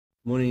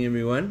Morning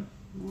everyone.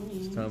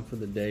 Morning. It's time for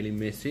the daily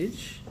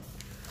message.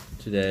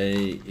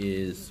 Today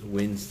is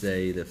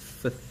Wednesday the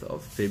 5th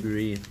of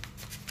February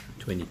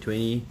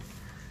 2020,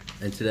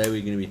 and today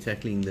we're going to be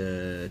tackling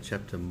the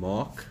chapter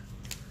Mark,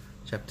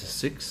 chapter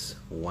 6,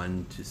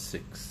 1 to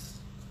 6.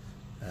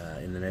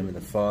 In the name of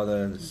the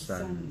Father, the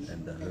Son,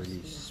 and the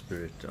Holy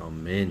Spirit.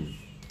 Amen.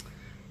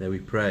 Now we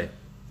pray.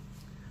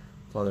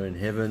 Father in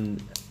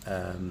heaven,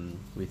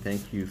 we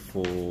thank you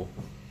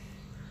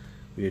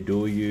we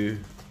adore you.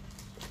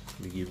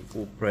 We give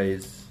all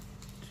praise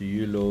to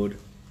you, Lord.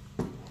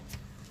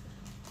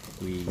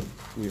 We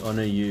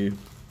honor you,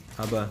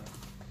 Abba,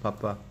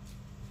 Papa,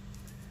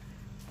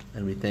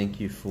 and we thank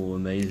you for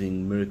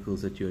amazing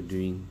miracles that you're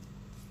doing.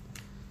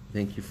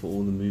 Thank you for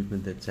all the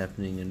movement that's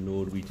happening, and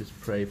Lord, we just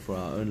pray for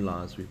our own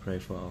lives. We pray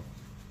for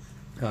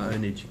our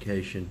own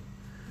education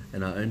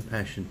and our own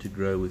passion to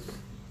grow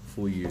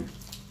for you.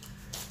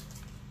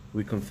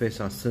 We confess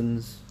our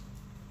sins.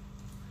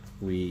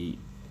 We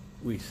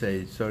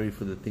say sorry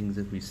for the things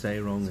that we say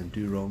wrong and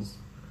do wrong.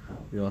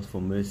 We ask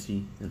for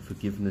mercy and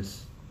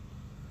forgiveness.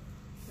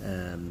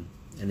 And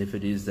if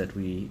it is that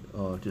we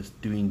are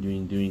just doing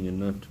and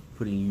not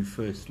putting you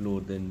first,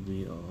 Lord, then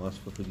we ask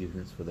for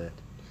forgiveness for that.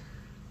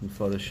 And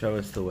Father, show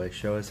us the way.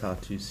 Show us how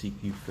to seek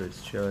you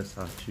first. Show us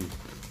how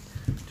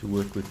to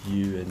work with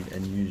you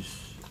and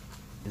use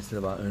instead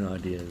of our own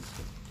ideas.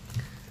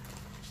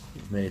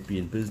 May it be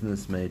in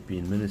business, may it be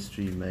in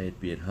ministry, may it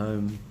be at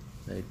home,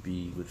 may it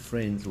be with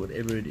friends,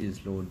 whatever it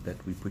is, Lord, that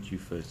we put you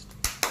first.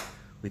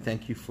 We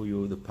thank you for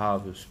the power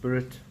of your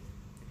Spirit.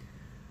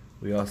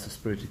 We ask the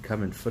Spirit to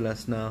come and fill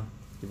us now.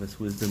 Give us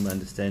wisdom,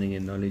 understanding,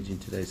 and knowledge in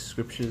today's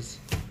scriptures.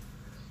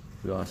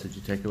 We ask that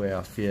you take away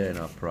our fear and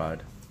our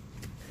pride.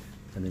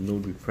 And then,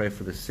 Lord, we pray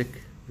for the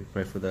sick. We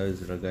pray for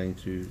those that are going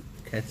through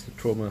cancer,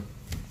 trauma.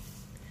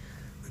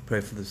 We pray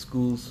for the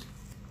schools.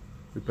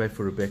 We pray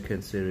for Rebecca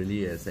and Sarah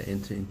Lee as they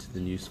enter into the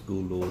new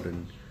school, Lord,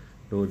 and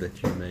Lord,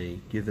 that you may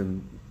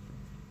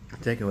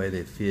take away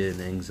their fear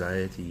and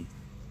anxiety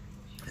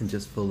and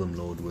just fill them,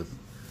 Lord, with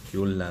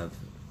your love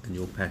and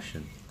your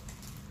passion.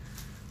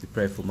 We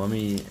pray for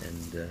Mommy,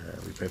 and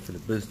we pray for the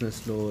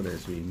business, Lord,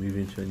 as we move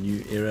into a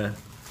new era,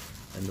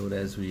 and Lord,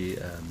 as we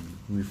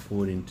move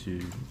forward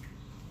into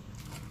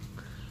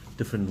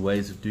different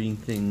ways of doing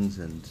things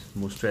and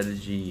more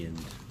strategy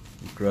and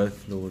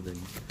growth, Lord. And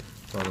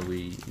Father,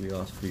 we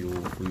ask for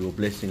your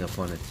blessing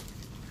upon it.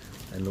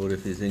 And Lord,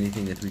 if there's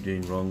anything that we're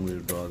doing wrong, we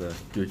would rather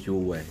do it your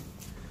way.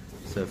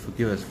 So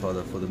forgive us,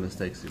 Father, for the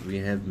mistakes that we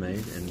have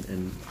made,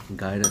 and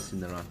guide us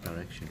in the right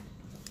direction.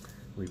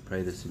 We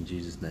pray this in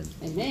Jesus' name.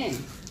 Amen.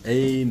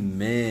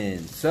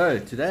 Amen. So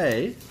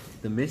today,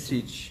 the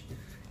message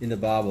in the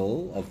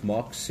Bible of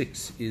Mark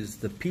 6 is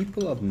the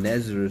people of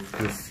Nazareth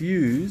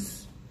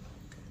refuse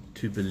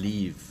to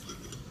believe.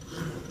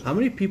 How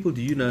many people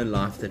do you know in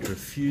life that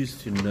refuse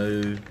to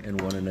know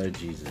and want to know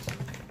Jesus?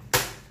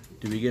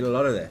 Do we get a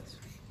lot of that?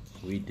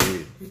 We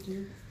do.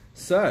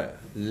 So,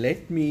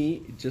 let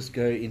me just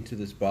go into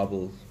this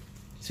Bible.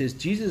 It says,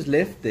 Jesus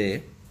left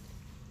there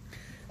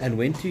and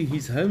went to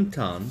his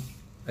hometown,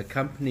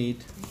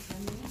 accompanied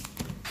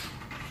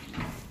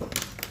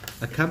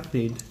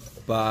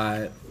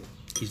by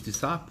his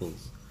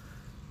disciples.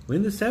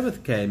 When the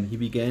Sabbath came, he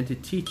began to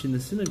teach in the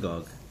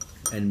synagogue,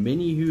 and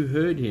many who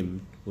heard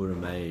him were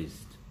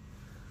amazed.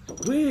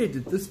 Where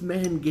did this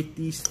man get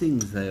these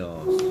things, they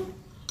asked.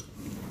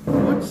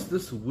 What's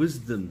this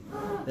wisdom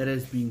that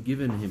has been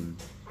given him,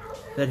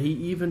 that he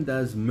even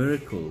does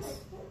miracles?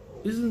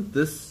 Isn't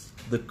this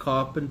the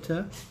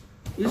carpenter?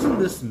 Isn't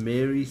this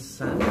Mary's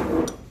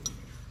son?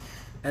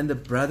 And the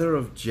brother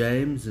of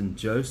James and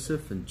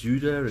Joseph and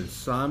Judah and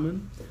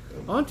Simon?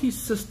 Aren't his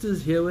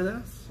sisters here with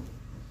us?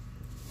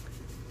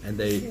 And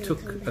they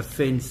took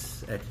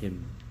offense at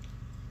him.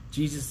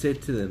 Jesus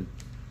said to them,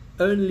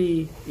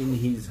 only in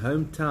his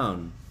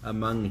hometown,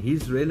 among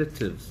his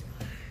relatives,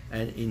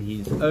 and in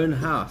his own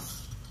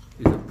house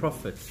is a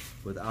prophet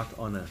without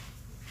honor.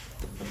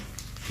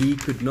 He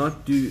could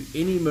not do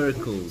any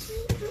miracles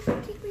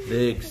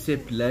there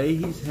except lay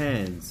his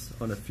hands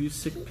on a few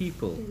sick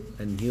people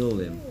and heal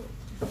them.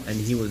 And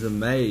he was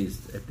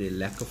amazed at their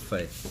lack of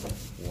faith.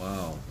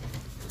 Wow.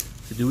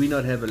 So do we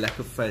not have a lack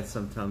of faith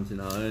sometimes in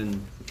our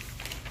own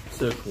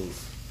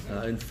circles,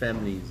 our own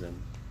families, and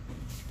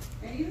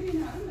even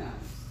in our own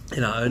lives?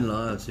 In our own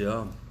lives,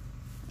 yeah.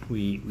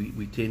 We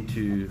tend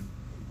to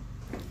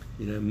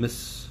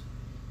miss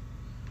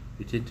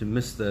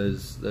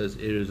those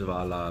areas of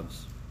our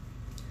lives.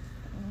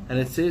 And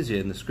it says here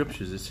in the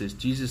scriptures, it says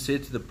Jesus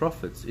said to the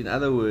prophets, in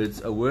other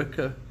words, a work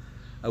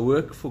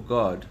for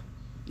God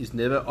is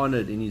never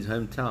honored in his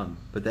hometown,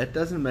 but that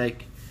doesn't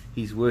make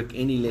his work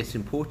any less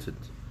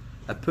important.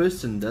 A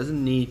person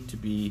doesn't need to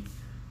be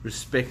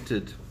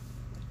respected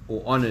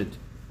or honored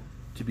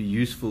to be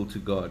useful to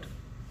God.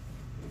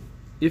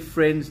 If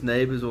friends,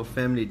 neighbors, or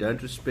family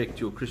don't respect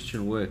your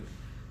Christian work,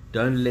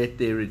 don't let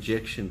their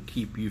rejection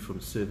keep you from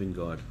serving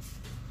God.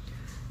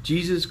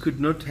 Jesus could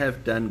not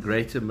have done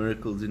greater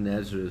miracles in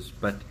Nazareth,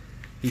 but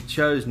he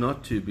chose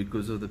not to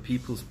because of the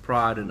people's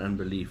pride and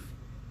unbelief.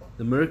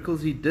 The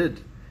miracles he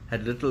did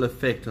had little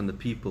effect on the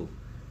people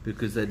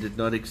because they did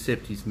not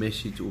accept his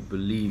message or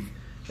believe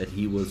that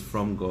he was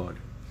from God.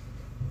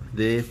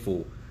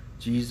 Therefore,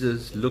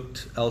 Jesus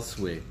looked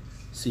elsewhere,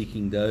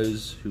 seeking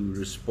those who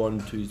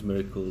respond to his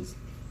miracles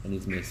and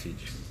his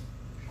message.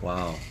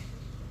 Wow.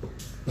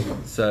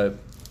 So,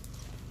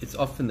 it's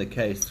often the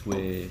case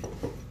where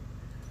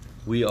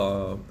we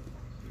are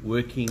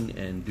working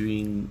and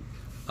doing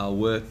our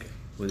work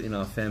within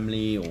our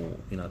family or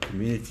in our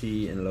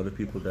community, and a lot of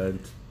people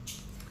don't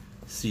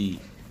see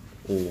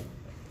or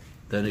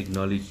don't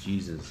acknowledge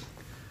Jesus.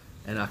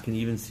 And I can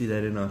even see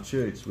that in our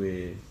church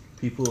where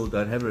people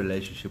don't have a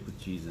relationship with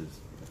Jesus.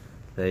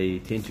 They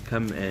tend to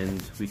come,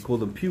 and we call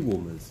them pew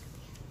warmers.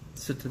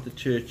 Sit at the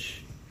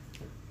church,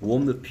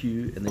 warm the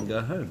pew, and then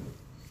go home.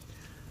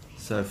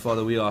 So,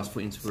 Father, we ask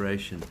for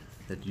inspiration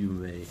that you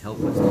may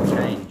help us to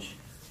change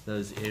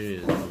those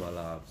areas of our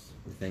lives.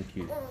 We thank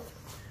you.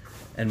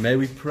 And may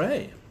we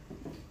pray.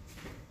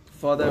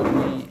 Father,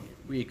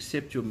 we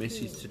accept your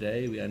message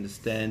today. We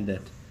understand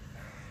that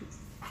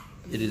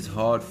it is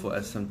hard for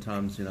us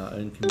sometimes in our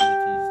own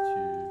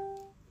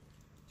communities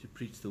to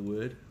preach the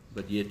word,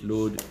 but yet,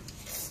 Lord,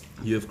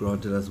 you have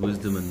granted us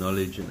wisdom and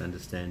knowledge and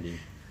understanding.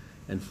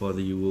 And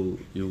Father, you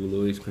will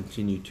always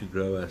continue to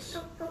grow us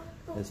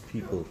as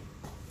people,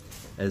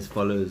 as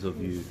followers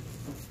of you.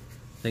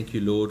 Thank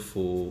you, Lord,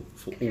 for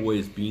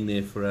always being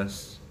there for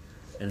us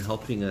and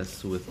helping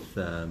us with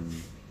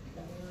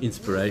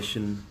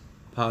inspiration,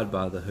 powered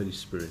by the Holy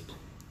Spirit.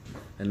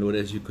 And Lord,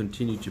 as you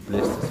continue to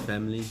bless this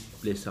family,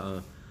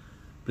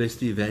 bless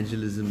the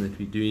evangelism that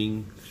we're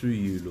doing through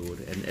you, Lord,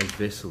 and as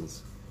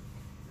vessels.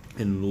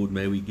 And Lord,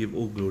 may we give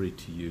all glory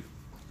to you.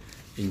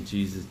 In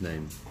Jesus'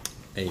 name,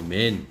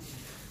 amen.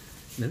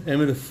 In the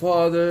name of the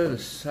Father, the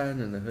Son,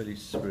 and the Holy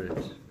Spirit.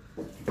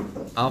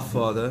 Our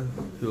Father,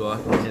 who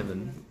art in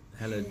heaven,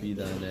 hallowed be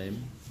thy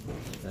name.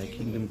 Thy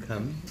kingdom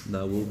come,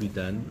 thy will be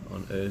done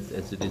on earth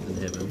as it is in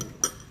heaven.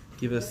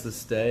 Give us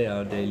this day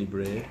our daily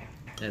bread,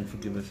 and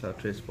forgive us our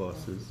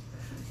trespasses,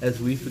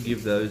 as we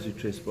forgive those who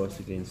trespass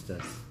against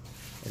us.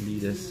 And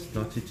lead us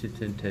not into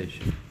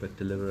temptation, but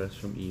deliver us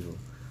from evil.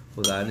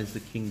 For thine is the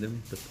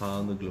kingdom, the power,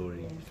 and the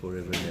glory,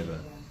 forever and ever.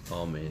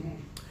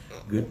 Amen.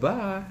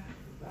 Goodbye.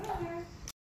 Bye.